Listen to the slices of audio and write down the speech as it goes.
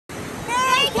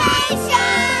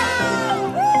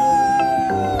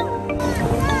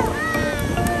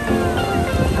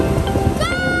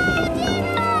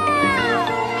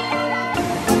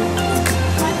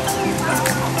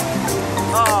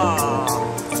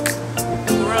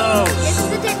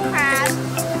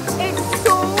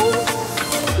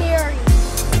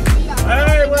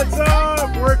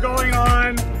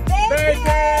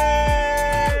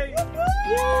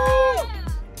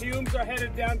Humes are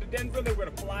headed down to Denver. Then we're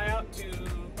gonna fly out to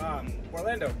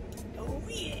Orlando. Oh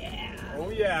yeah. Oh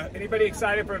yeah. Anybody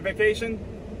excited for a vacation?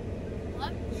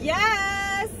 What?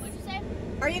 Yes. What'd you say?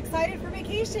 Are you excited for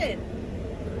vacation?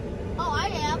 Oh, I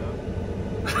am.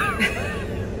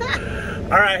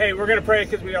 All right, hey, we're gonna pray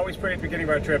because we always pray at the beginning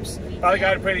of our trips. Father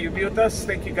God, I pray that you be with us.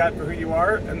 Thank you, God, for who you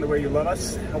are and the way you love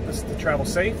us. Help us to travel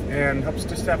safe and help us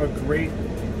just have a great,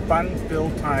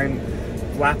 fun-filled time,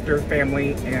 laughter,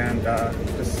 family, and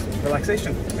just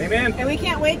relaxation. Amen. And we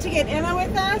can't wait to get Emma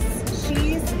with us.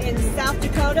 She's in South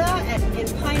Dakota in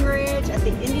Pine Ridge at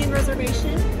the Indian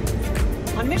Reservation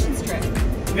on a missions trip.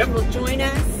 Yep. She will join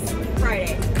us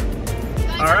Friday.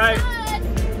 All right.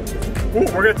 Ooh,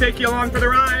 we're gonna take you along for the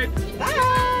ride. Bye.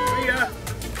 See ya.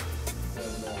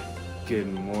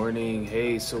 Good morning.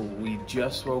 Hey, so we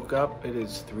just woke up. It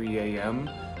is 3 a.m.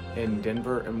 in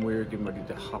Denver, and we're getting ready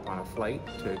to hop on a flight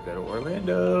to go to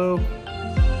Orlando.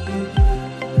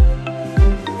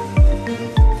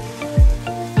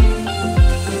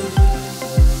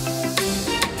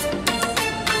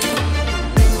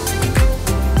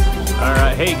 All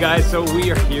right, hey guys, so we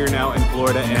are here now in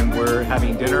Florida, and we're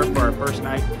having dinner for our first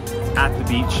night at the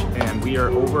beach, and we are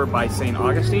over by St.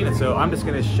 Augustine. And so I'm just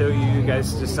going to show you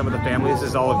guys just some of the families.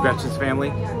 This is all of Gretchen's family,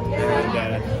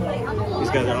 and these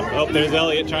guys are, oh, there's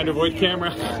Elliot trying to avoid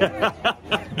camera.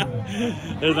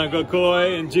 There's Uncle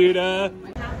Coy and Judah.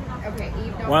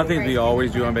 One of the things we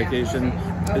always do on vacation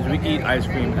is we eat ice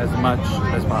cream as much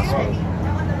as possible.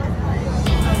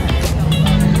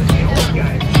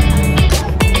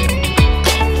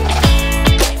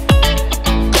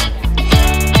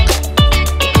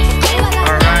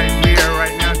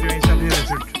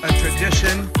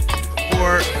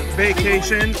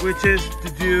 Vacation, which is to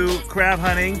do crab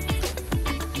hunting.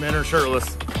 Men are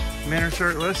shirtless. Men are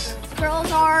shirtless. Girls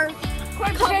are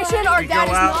vacation, our dad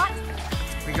is not.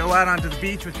 We go out onto the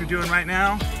beach, which we're doing right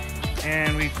now,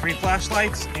 and we bring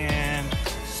flashlights and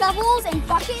shovels and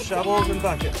buckets.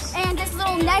 And this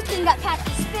little net thing that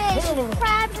catches fish and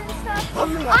crabs and stuff.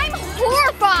 I'm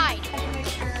horrified.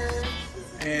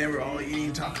 And we're all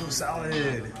eating taco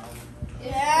salad.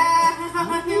 Yeah.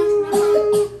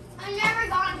 I've never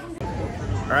gone.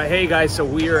 All right, hey guys, so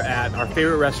we are at our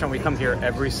favorite restaurant. We come here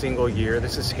every single year.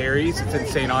 This is Harry's. It's in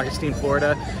St. Augustine,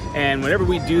 Florida. And whenever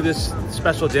we do this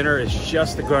special dinner, it's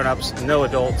just the grown-ups, no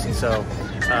adults. And so,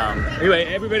 anyway,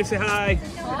 everybody say hi.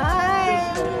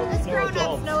 Hi. Just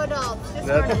grown-ups, no adults. Just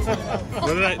grown-ups.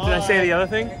 What did I say the other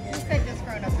thing? You said just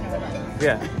grown-ups, no adults.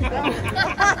 Yeah.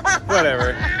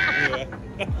 Whatever.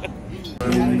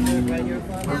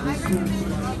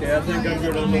 Yeah, I think I'm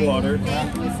good on the water.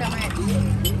 Thank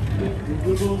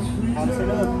you so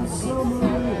much.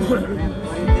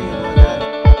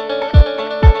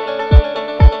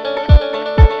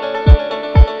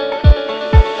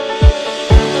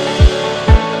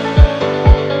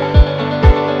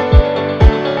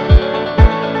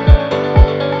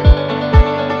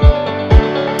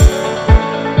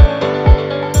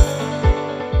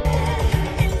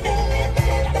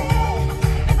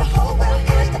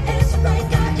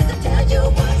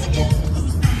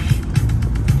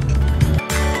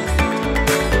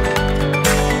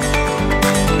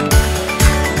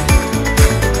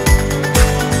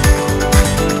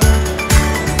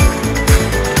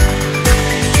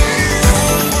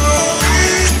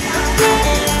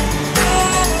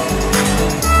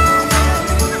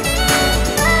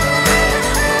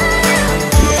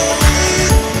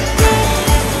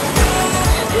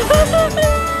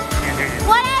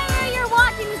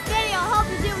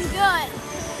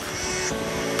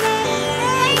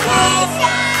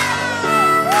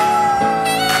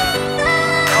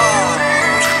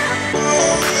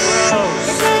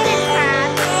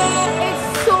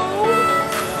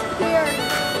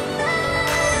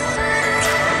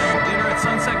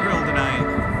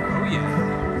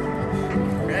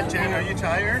 Are you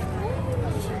tired?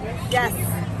 Yes.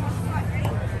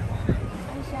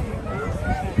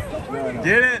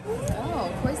 Get it? Oh,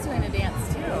 Coy's doing a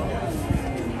dance too.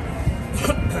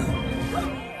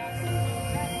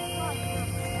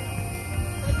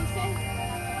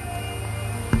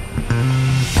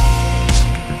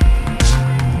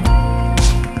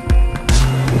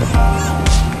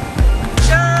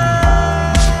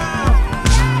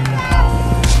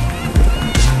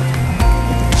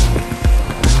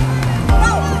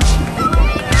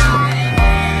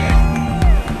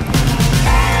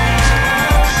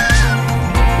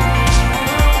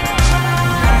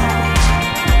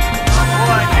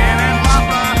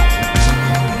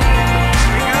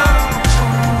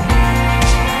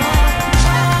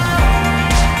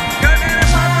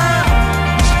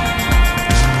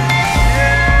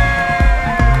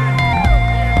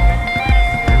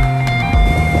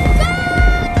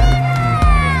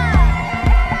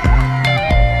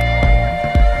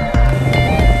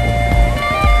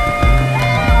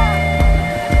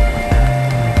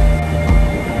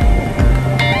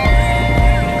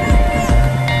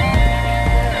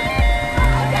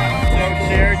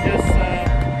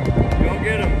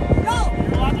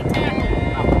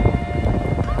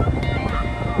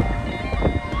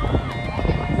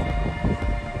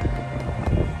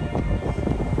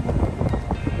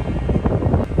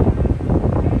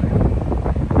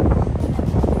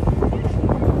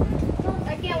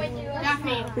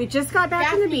 We just got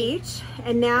back from the beach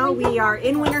and now we are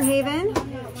in Winter Haven.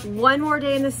 One more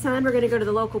day in the sun. We're gonna go to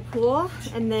the local pool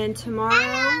and then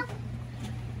tomorrow,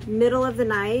 middle of the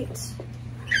night,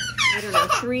 I don't know,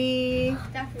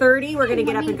 3:30, we're gonna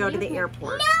get up and go to the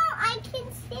airport. No, I can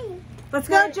see. Let's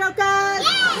go, Joker! Yeah,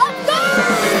 let's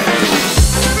go!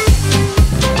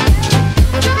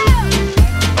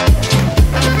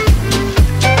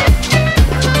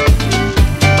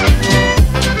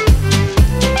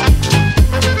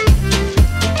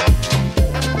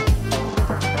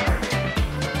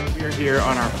 Here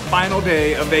on our final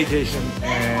day of vacation,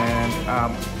 and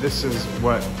this is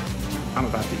what I'm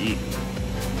about to eat.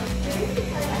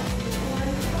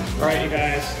 All right, you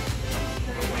guys.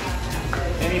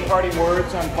 Any parting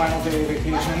words on final day of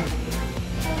vacation?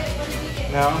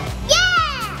 No?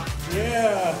 Yeah!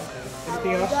 Yeah.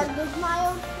 Anything else? That was my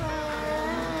old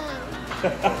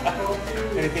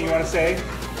friend. Anything you want to say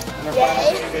on our final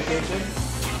day of vacation?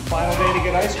 Final day to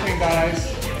get ice cream, guys.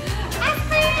 Ice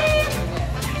cream!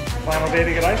 Final day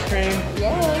to get ice cream.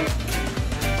 Yeah.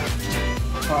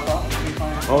 Papa, any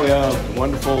final? Oh yeah,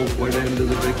 wonderful way to end the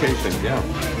vacation, yeah.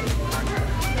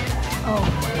 Oh.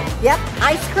 Yep,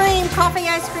 ice cream, coffee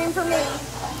ice cream for me.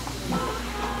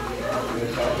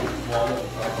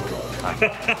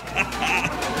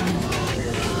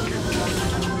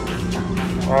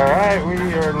 All right,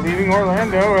 we are leaving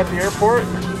Orlando at the airport.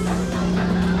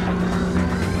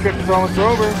 Trip is almost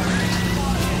over.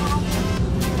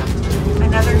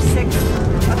 Another 6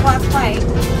 o'clock flight.